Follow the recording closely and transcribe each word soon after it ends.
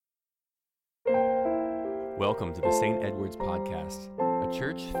Welcome to the St. Edward's Podcast, a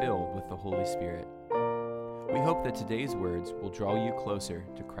church filled with the Holy Spirit. We hope that today's words will draw you closer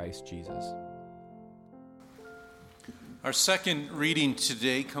to Christ Jesus. Our second reading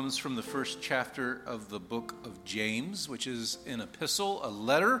today comes from the first chapter of the book of James, which is an epistle, a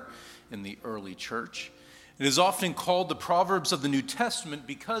letter in the early church. It is often called the Proverbs of the New Testament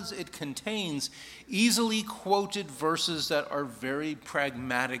because it contains easily quoted verses that are very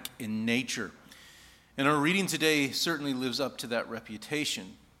pragmatic in nature. And our reading today certainly lives up to that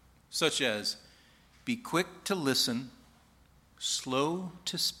reputation, such as, be quick to listen, slow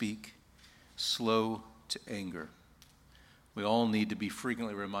to speak, slow to anger. We all need to be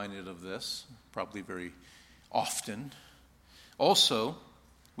frequently reminded of this, probably very often. Also,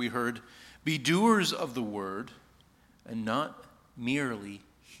 we heard, be doers of the word and not merely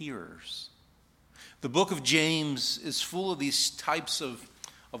hearers. The book of James is full of these types of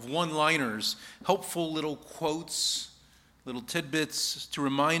one-liners, helpful little quotes, little tidbits to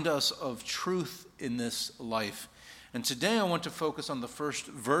remind us of truth in this life. And today I want to focus on the first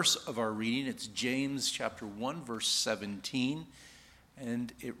verse of our reading. It's James chapter 1, verse 17,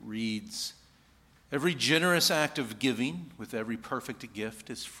 and it reads, every generous act of giving with every perfect gift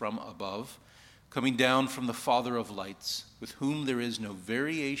is from above, coming down from the Father of lights, with whom there is no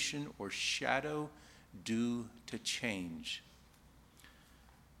variation or shadow due to change.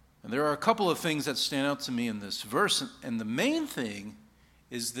 And there are a couple of things that stand out to me in this verse, and the main thing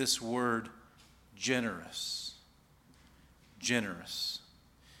is this word generous. Generous.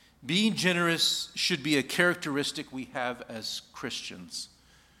 Being generous should be a characteristic we have as Christians.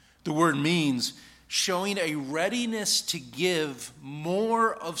 The word means showing a readiness to give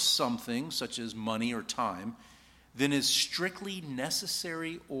more of something, such as money or time, than is strictly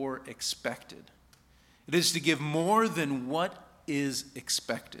necessary or expected. It is to give more than what is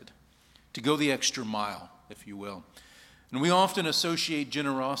expected, to go the extra mile, if you will. And we often associate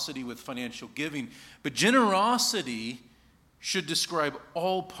generosity with financial giving, but generosity should describe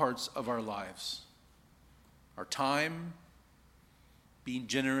all parts of our lives. Our time, being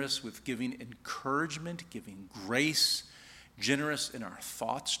generous with giving encouragement, giving grace, generous in our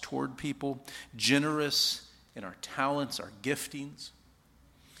thoughts toward people, generous in our talents, our giftings.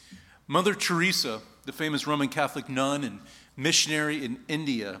 Mother Teresa, the famous Roman Catholic nun and missionary in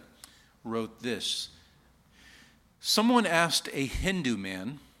India, wrote this. Someone asked a Hindu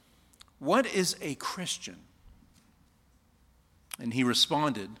man, "What is a Christian?" And he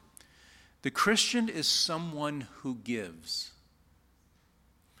responded, "The Christian is someone who gives."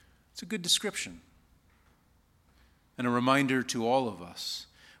 It's a good description and a reminder to all of us.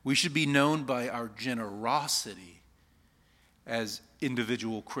 We should be known by our generosity as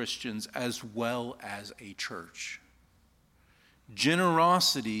individual Christians as well as a church.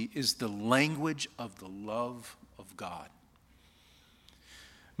 Generosity is the language of the love of God.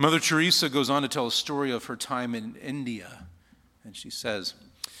 Mother Teresa goes on to tell a story of her time in India. And she says,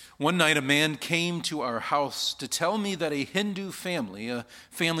 one night a man came to our house to tell me that a Hindu family, a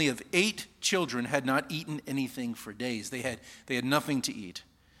family of 8 children, had not eaten anything for days. They had nothing to eat.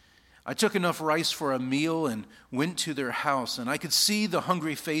 I took enough rice for a meal and went to their house, and I could see the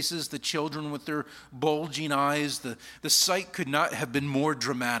hungry faces, the children with their bulging eyes. The sight could not have been more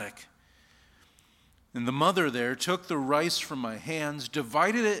dramatic. And the mother there took the rice from my hands,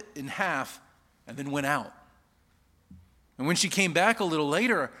 divided it in half, and then went out. And when she came back a little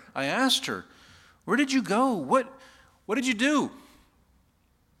later, I asked her, "Where did you go? What did you do?"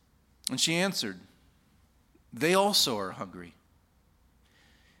 And she answered, "They also are hungry."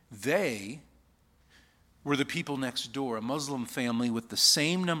 They were the people next door, a Muslim family with the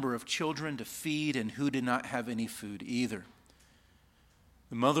same number of children to feed and who did not have any food either.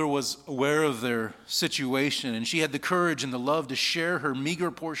 The mother was aware of their situation, and she had the courage and the love to share her meager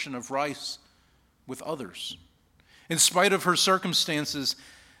portion of rice with others. In spite of her circumstances,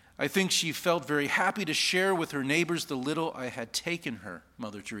 I think she felt very happy to share with her neighbors the little I had taken her,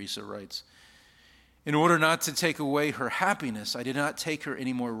 Mother Teresa writes. In order not to take away her happiness, I did not take her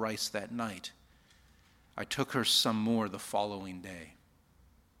any more rice that night. I took her some more the following day.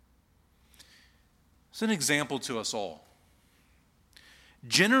 It's an example to us all.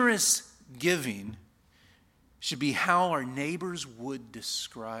 Generous giving should be how our neighbors would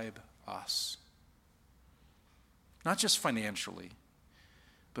describe us. Not just financially,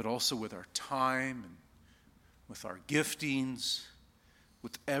 but also with our time and with our giftings,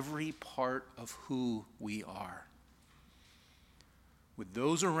 with every part of who we are. Would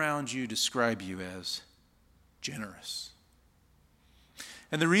those around you describe you as generous?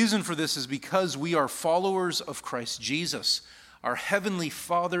 And the reason for this is because we are followers of Christ Jesus. Our Heavenly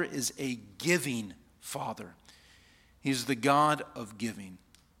Father is a giving Father. He's the God of giving.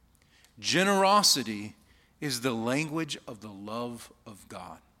 Generosity is the language of the love of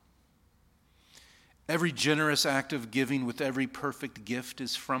God. Every generous act of giving with every perfect gift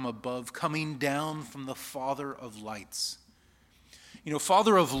is from above, coming down from the Father of lights. You know,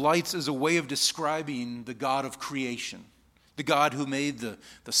 Father of lights is a way of describing the God of creation, the God who made the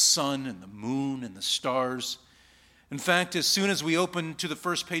sun and the moon and the stars. In fact, as soon as we open to the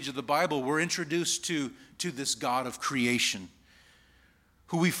first page of the Bible, we're introduced to this God of creation,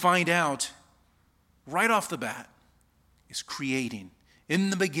 who we find out right off the bat is creating. In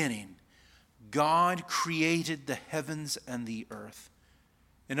the beginning, God created the heavens and the earth.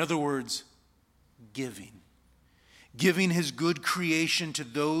 In other words, giving. Giving his good creation to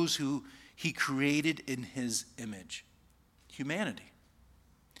those who he created in his image. Humanity.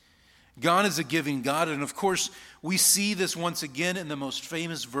 God is a giving God, and of course, we see this once again in the most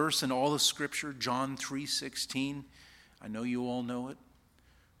famous verse in all of Scripture, John 3:16. I know you all know it.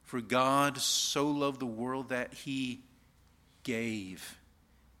 For God so loved the world that he gave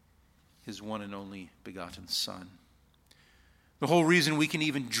his one and only begotten Son. The whole reason we can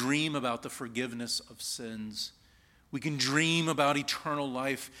even dream about the forgiveness of sins, we can dream about eternal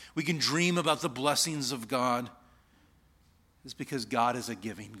life, we can dream about the blessings of God, is because God is a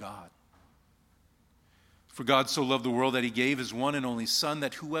giving God. For God so loved the world that he gave his one and only Son,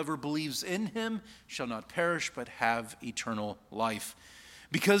 that whoever believes in him shall not perish but have eternal life.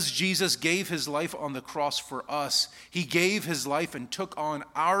 Because Jesus gave his life on the cross for us, he gave his life and took on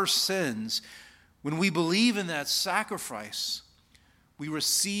our sins. When we believe in that sacrifice, we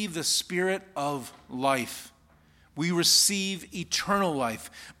receive the Spirit of life. We receive eternal life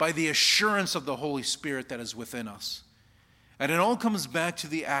by the assurance of the Holy Spirit that is within us. And it all comes back to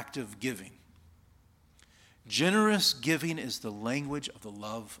the act of giving. Generous giving is the language of the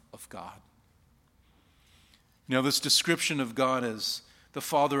love of God. Now, this description of God as the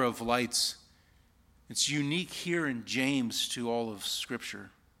Father of lights, it's unique here in James to all of Scripture.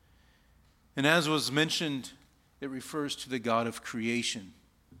 And as was mentioned, it refers to the God of creation.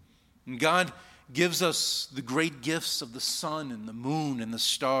 And God gives us the great gifts of the sun and the moon and the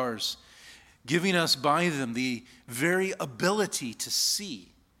stars, giving us by them the very ability to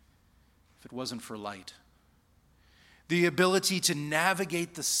see, if it wasn't for light. The ability to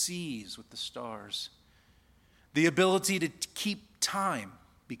navigate the seas with the stars. The ability to keep time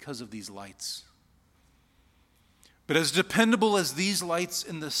because of these lights. But as dependable as these lights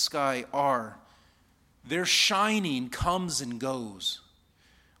in the sky are, their shining comes and goes.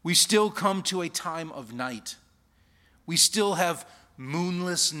 We still come to a time of night. We still have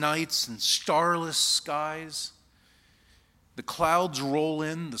moonless nights and starless skies. The clouds roll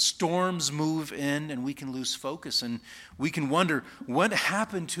in, the storms move in, and we can lose focus. And we can wonder, what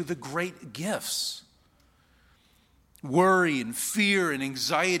happened to the great gifts? Worry and fear and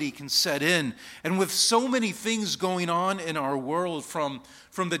anxiety can set in. And with so many things going on in our world, from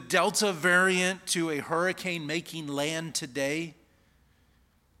the Delta variant to a hurricane making land today,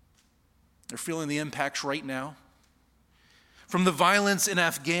 they're feeling the impacts right now. From the violence in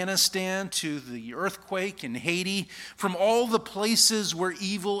Afghanistan to the earthquake in Haiti, from all the places where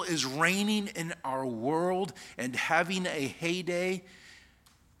evil is reigning in our world and having a heyday,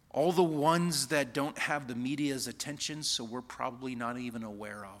 all the ones that don't have the media's attention, so we're probably not even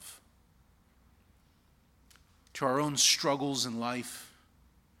aware of. To our own struggles in life,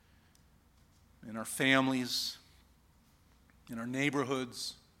 in our families, in our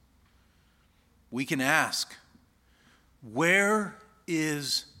neighborhoods, we can ask, where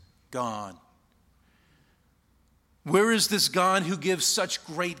is God? Where is this God who gives such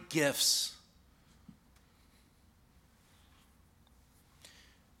great gifts?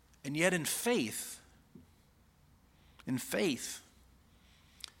 And yet in faith, and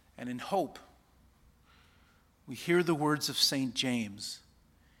in hope, we hear the words of St. James.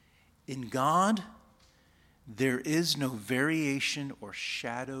 In God, there is no variation or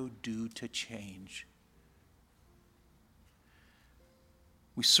shadow due to change.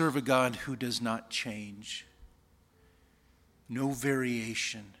 We serve a God who does not change. No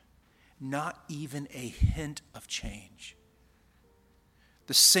variation, not even a hint of change.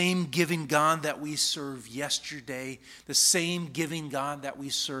 The same giving God that we served yesterday, the same giving God that we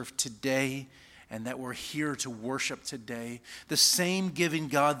serve today and that we're here to worship today, the same giving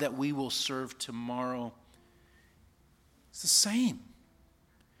God that we will serve tomorrow, it's the same.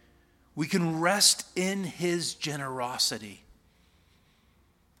 We can rest in his generosity,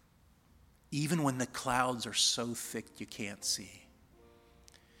 even when the clouds are so thick you can't see.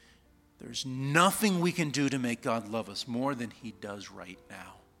 There's nothing we can do to make God love us more than he does right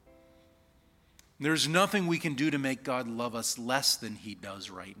now. There's nothing we can do to make God love us less than he does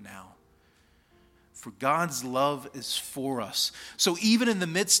right now. For God's love is for us. So even in the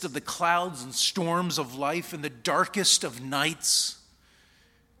midst of the clouds and storms of life, in the darkest of nights,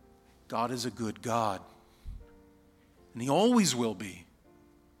 God is a good God. And he always will be.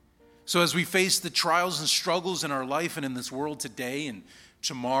 So as we face the trials and struggles in our life and in this world today and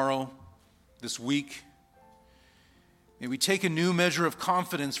tomorrow, this week, may we take a new measure of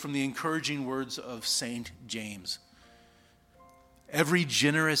confidence from the encouraging words of St. James. Every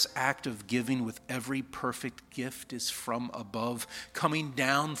generous act of giving with every perfect gift is from above, coming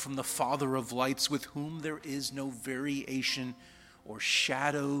down from the Father of lights, with whom there is no variation or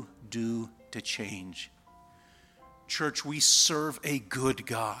shadow due to change. Church, we serve a good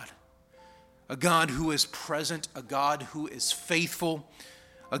God, a God who is present, a God who is faithful,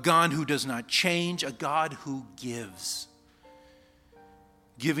 a God who does not change, a God who gives,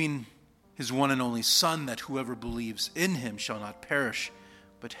 giving his one and only Son, that whoever believes in him shall not perish,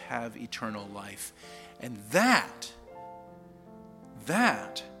 but have eternal life. And that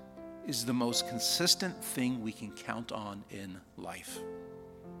is the most consistent thing we can count on in life.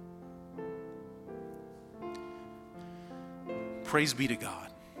 Praise be to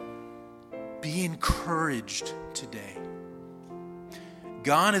God. Be encouraged today.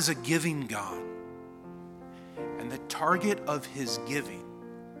 God is a giving God. And the target of his giving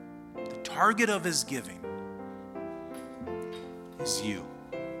is you.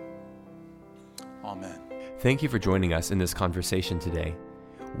 Amen. Thank you for joining us in this conversation today.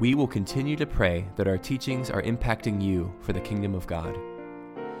 We will continue to pray that our teachings are impacting you for the kingdom of God.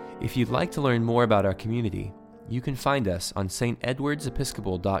 If you'd like to learn more about our community, you can find us on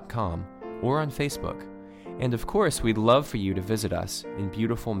stedwardsepiscopal.com or on Facebook. And of course, we'd love for you to visit us in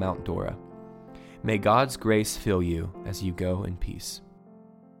beautiful Mount Dora. May God's grace fill you as you go in peace.